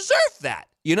you didn't deserve that,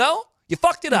 you know? You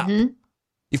fucked it up.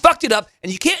 You fucked it up,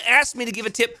 and you can't ask me to give a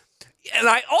tip. And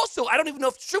I don't even know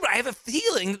if it's true, but I have a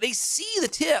feeling that they see the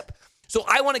tip. So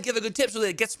I want to give a good tip so that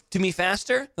it gets to me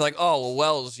faster. They're like, oh, well,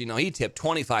 Wells, he tipped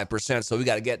 25%, so we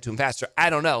got to get to him faster. I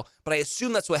don't know, but I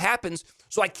assume that's what happens.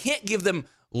 So I can't give them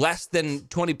less than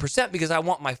 20% because I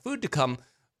want my food to come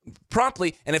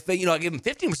promptly. And if they, I give them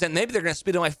 15%, maybe they're going to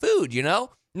spit on my food,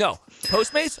 No,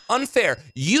 Postmates, unfair.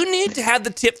 You need to have the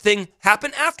tip thing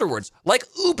happen afterwards, like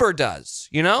Uber does,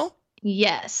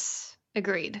 Yes.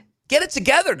 Agreed. Get it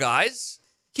together, guys.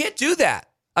 Can't do that.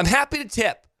 I'm happy to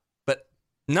tip, but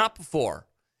not before.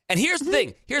 And here's the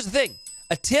thing.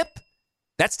 A tip,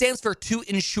 that stands for to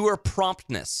ensure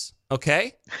promptness,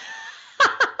 okay?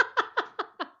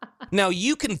 Now,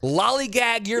 you can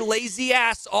lollygag your lazy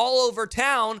ass all over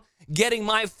town getting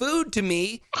my food to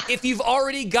me if you've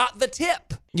already got the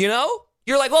tip,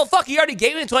 You're like, well, fuck, you already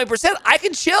gave me 20%. I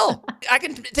can chill. I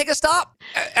can take a stop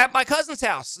at my cousin's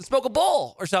house and smoke a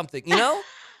bowl or something,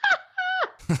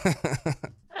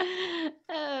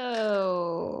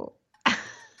 Oh.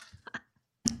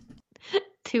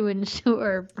 To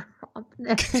ensure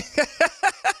promptness.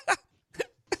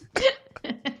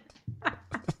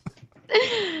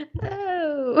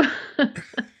 Oh.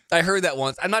 I heard that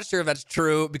once. I'm not sure if that's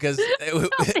true because then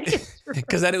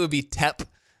it would be TEP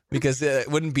because it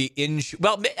wouldn't be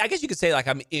well, I guess you could say like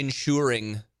I'm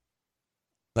insuring,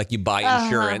 like you buy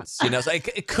insurance, So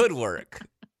it could work.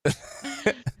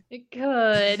 It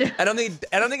could. I don't think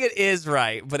it is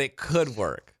right, but it could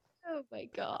work. Oh my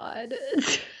God.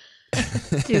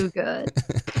 Too good.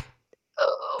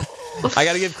 Oh. I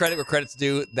got to give credit where credit's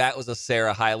due. That was a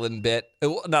Sarah Hyland bit.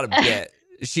 Not a bit.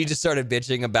 She just started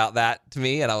bitching about that to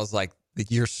me, and I was like,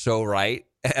 "You're so right,"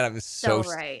 and I'm so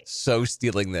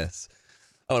stealing this.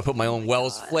 I'm gonna put my own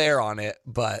Wells flair on it,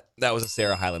 but that was a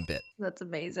Sarah Hyland bit. That's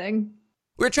amazing.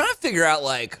 We're trying to figure out,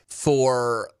 like,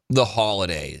 for the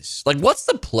holidays, like, what's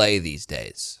the play these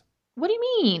days? What do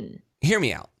you mean? Hear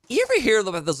me out. You ever hear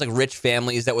about those, like, rich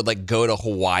families that would, like, go to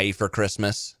Hawaii for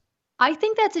Christmas? I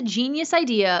think that's a genius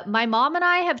idea. My mom and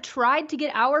I have tried to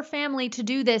get our family to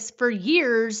do this for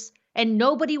years, and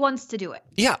nobody wants to do it.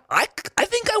 Yeah, I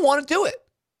think I want to do it.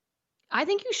 I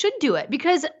think you should do it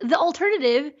because the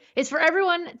alternative is for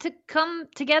everyone to come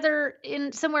together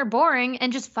in somewhere boring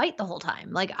and just fight the whole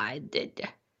time. Like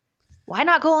why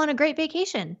not go on a great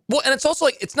vacation? Well, and it's also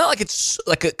like, it's not like it's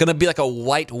like going to be like a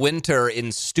white winter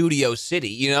in Studio City,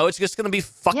 It's just going to be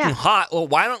fucking hot. Well,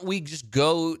 why don't we just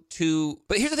go to,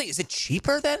 but here's the thing. Is it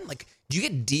cheaper then? Like, do you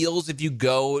get deals if you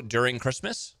go during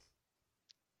Christmas?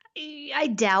 I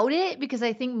doubt it because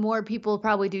I think more people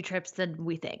probably do trips than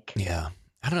we think. Yeah.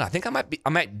 I don't know. I think I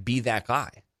might be that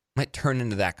guy. I might turn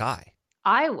into that guy.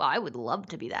 I would love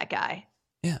to be that guy.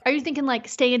 Yeah. Are you thinking like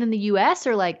staying in the U.S.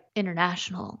 or like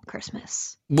international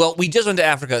Christmas? Well, we just went to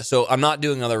Africa, so I'm not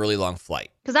doing another really long flight.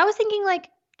 Because I was thinking like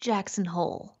Jackson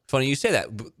Hole. Funny you say that.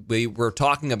 We were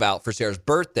talking about for Sarah's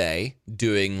birthday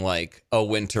doing like a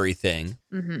wintry thing.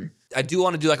 Mm-hmm. I do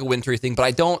want to do like a wintry thing, but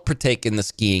I don't partake in the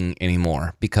skiing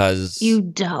anymore because... You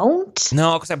don't?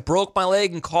 No, because I broke my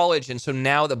leg in college, and so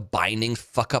now the bindings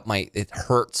fuck up it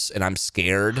hurts, and I'm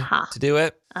scared to do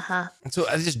it. Uh-huh. And so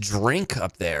I just drink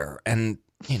up there, and,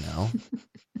 Yeah.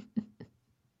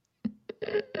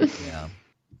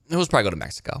 We'll probably go to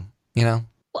Mexico, Why are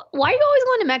you always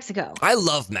going to Mexico? I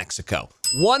love Mexico.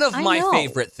 One of my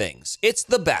favorite things. It's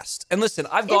the best. And listen,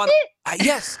 I've gone... Is it?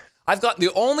 Yes.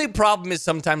 The only problem is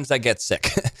sometimes I get sick.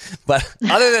 But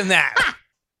other than that,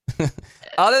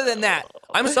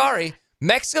 I'm sorry.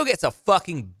 Mexico gets a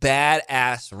fucking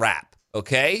badass rap,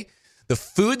 okay? The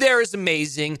food there is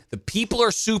amazing. The people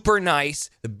are super nice.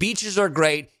 The beaches are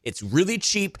great. It's really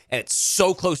cheap, and it's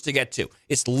so close to get to.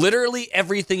 It's literally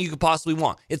everything you could possibly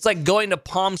want. It's like going to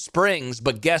Palm Springs,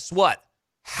 but guess what?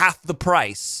 Half the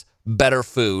price, better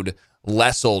food,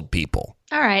 less old people.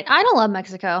 All right. I don't love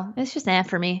Mexico. It's just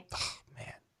for me. Oh,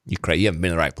 man. You haven't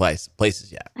been in the right places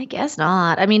yet. I guess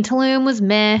not. I mean, Tulum was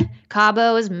meh.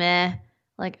 Cabo was meh.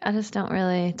 Like, I just don't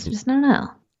know.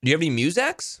 Do you have any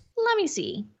Muzaks? Let me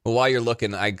see. Well, while you're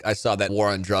looking, I saw that War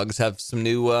on Drugs have some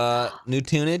new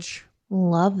tunage.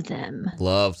 Love them.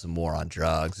 Love some War on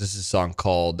Drugs. This is a song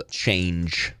called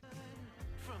Change.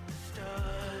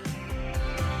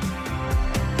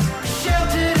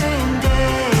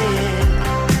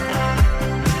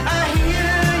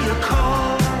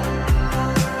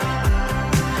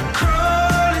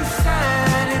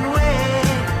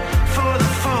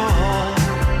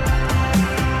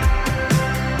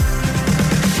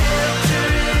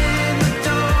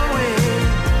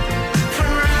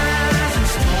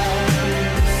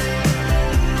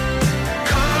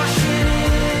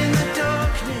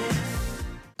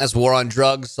 That's War on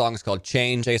Drugs. Song's called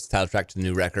Change. I guess the title track to the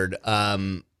new record. I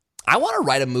want to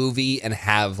write a movie and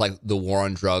have like the War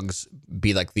on Drugs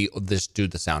be like the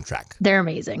soundtrack. They're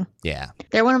amazing. Yeah.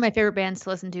 They're one of my favorite bands to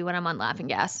listen to when I'm on Laughing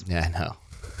Gas. Yeah, I know.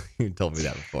 You told me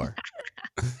that before.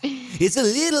 It's a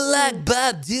little like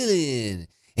Bob Dylan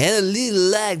and a little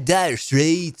like Dire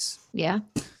Straits. Yeah.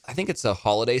 I think it's a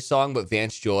holiday song, but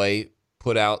Vance Joy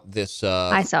put out this.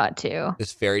 I saw it too.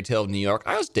 This Fairy Tale of New York.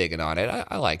 I was digging on it.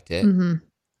 I liked it. Mm-hmm.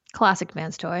 Classic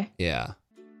Vance Toy. Yeah.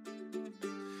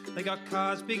 They got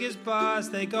cars big as bars,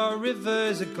 they got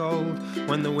rivers of gold.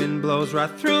 When the wind blows right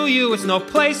through you, it's no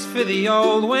place for the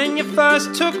old. When you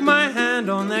first took my hand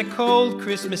on that cold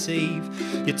Christmas Eve,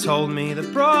 you told me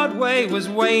that Broadway was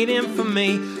waiting for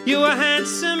me. You were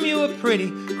handsome, you were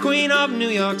pretty, queen of New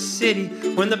York City.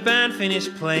 When the band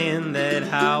finished playing, they'd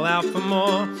howl out for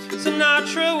more.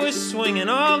 Sinatra was swinging,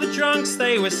 all the drunks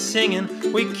they were singing.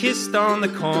 We kissed on the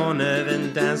corner,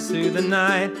 then danced through the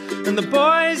night. And the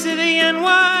boys of the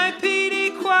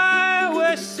NYPD choir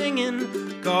were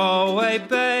singing Galway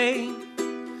Bay,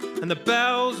 and the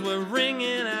bells were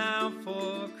ringing out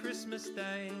for Christmas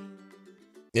Day.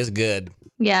 It's good.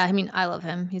 Yeah, I mean, I love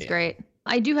him. He's great.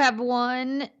 I do have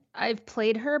one. I've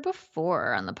played her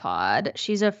before on the pod.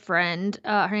 She's a friend.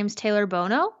 Her name's Taylor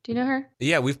Bono. Do you know her?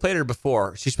 Yeah, we've played her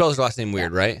before. She spells her last name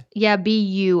weird, right? Yeah,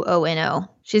 Buono.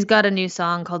 She's got a new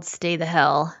song called Stay the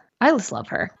Hell. I just love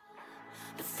her.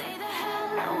 Stay the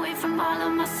hell away from all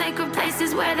of my sacred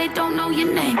places where they don't know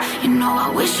your name. You know I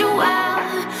wish you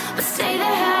well, but stay the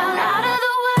hell out of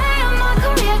the way of my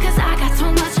career, cause I got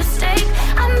too much at stake.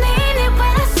 I mean it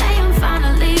when I say I'm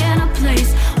finally in a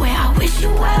place where I wish you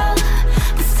well,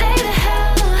 but stay the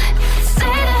hell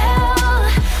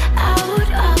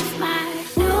out of my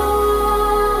new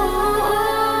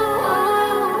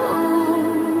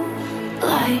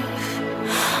life.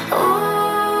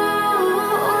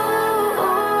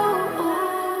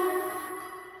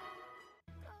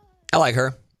 I like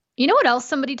her. You know what else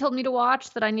somebody told me to watch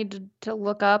that I need to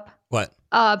look up? What?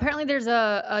 Apparently there's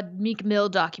a Meek Mill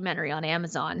documentary on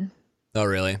Amazon. Oh,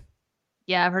 really?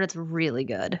 Yeah, I've heard it's really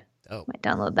good. Oh. Might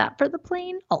download that for the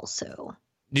plane also.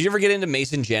 Did you ever get into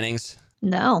Mason Jennings?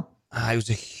 No. I was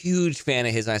a huge fan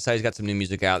of his, and I saw he's got some new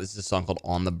music out. This is a song called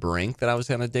On the Brink that I was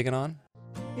kind of digging on.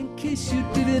 In case you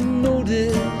didn't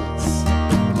notice,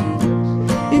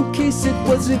 in case it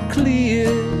wasn't clear,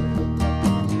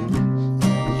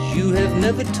 you have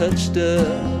never touched a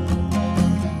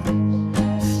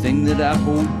thing that I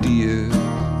hold dear.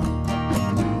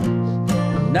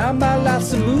 Now my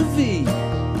life's a movie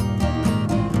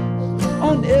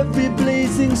on every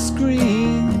blazing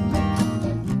screen.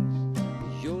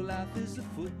 Your life is a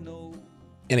footnote.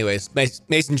 Anyways,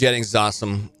 Mason Jennings is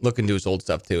awesome. Look into his old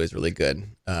stuff, too. Is really good.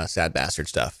 Sad Bastard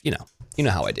stuff. You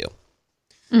know how I do.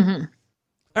 Mm-hmm.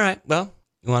 All right. Well,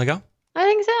 you want to go? I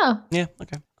think so. Yeah.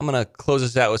 Okay. I'm going to close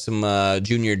this out with some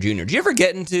Junior. Did you ever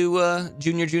get into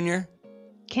Junior?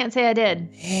 Can't say I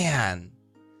did. Man.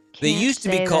 Can't They used to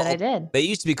be say called that I did. They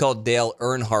used to be called Dale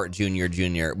Earnhardt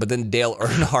Jr., but then Dale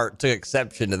Earnhardt took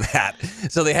exception to that.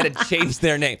 So they had to change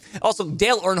their name. Also,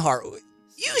 Dale Earnhardt,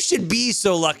 you should be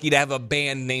so lucky to have a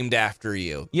band named after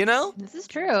you, you know? This is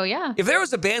true, yeah. If there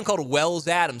was a band called Wells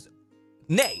Adams,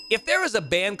 if there was a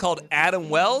band called Adam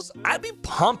Wells, I'd be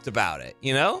pumped about it,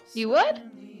 you know? You would?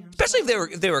 Especially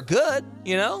if they were good,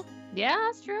 you know? Yeah,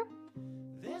 that's true.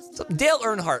 So Dale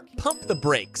Earnhardt, pump the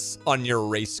brakes on your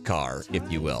race car,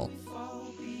 if you will.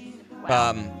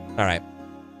 Wow. All right.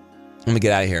 Let me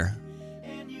get out of here.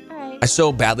 All right. I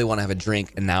so badly want to have a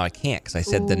drink, and now I can't because I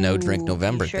said the no drink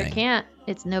November you sure thing. can't.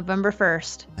 It's November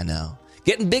 1st. I know.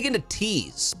 Getting big into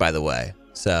teas, by the way.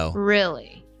 So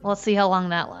Really? Let's see how long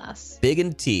that lasts. big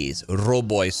into teas.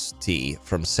 Robois tea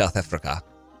from South Africa.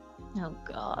 Oh,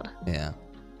 God. Yeah.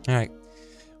 All right.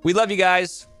 We love you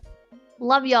guys.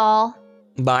 Love y'all.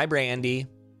 Bye, Brandy.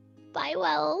 Bye,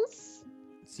 Wells.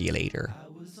 See you later.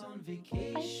 I was on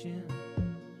vacation,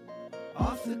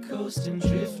 off the coast and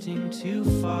drifting too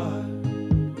far.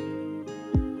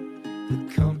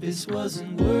 The compass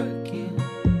wasn't working.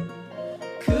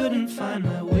 Couldn't find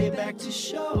my way back to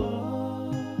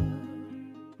shore.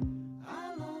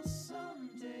 I lost some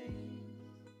days.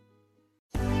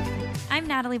 I'm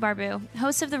Natalie Barbu,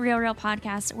 host of the Real Real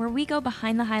podcast, where we go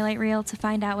behind the highlight reel to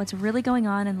find out what's really going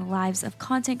on in the lives of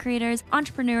content creators,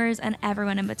 entrepreneurs, and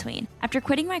everyone in between. After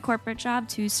quitting my corporate job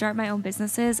to start my own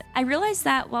businesses, I realized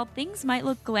that while things might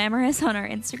look glamorous on our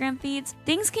Instagram feeds,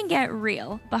 things can get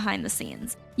real behind the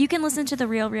scenes. You can listen to The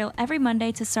Real Real every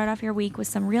Monday to start off your week with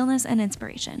some realness and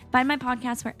inspiration. Find my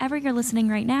podcast wherever you're listening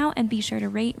right now, and be sure to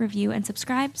rate, review, and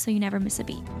subscribe so you never miss a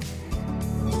beat.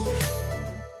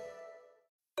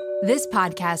 This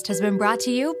podcast has been brought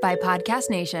to you by Podcast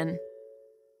Nation.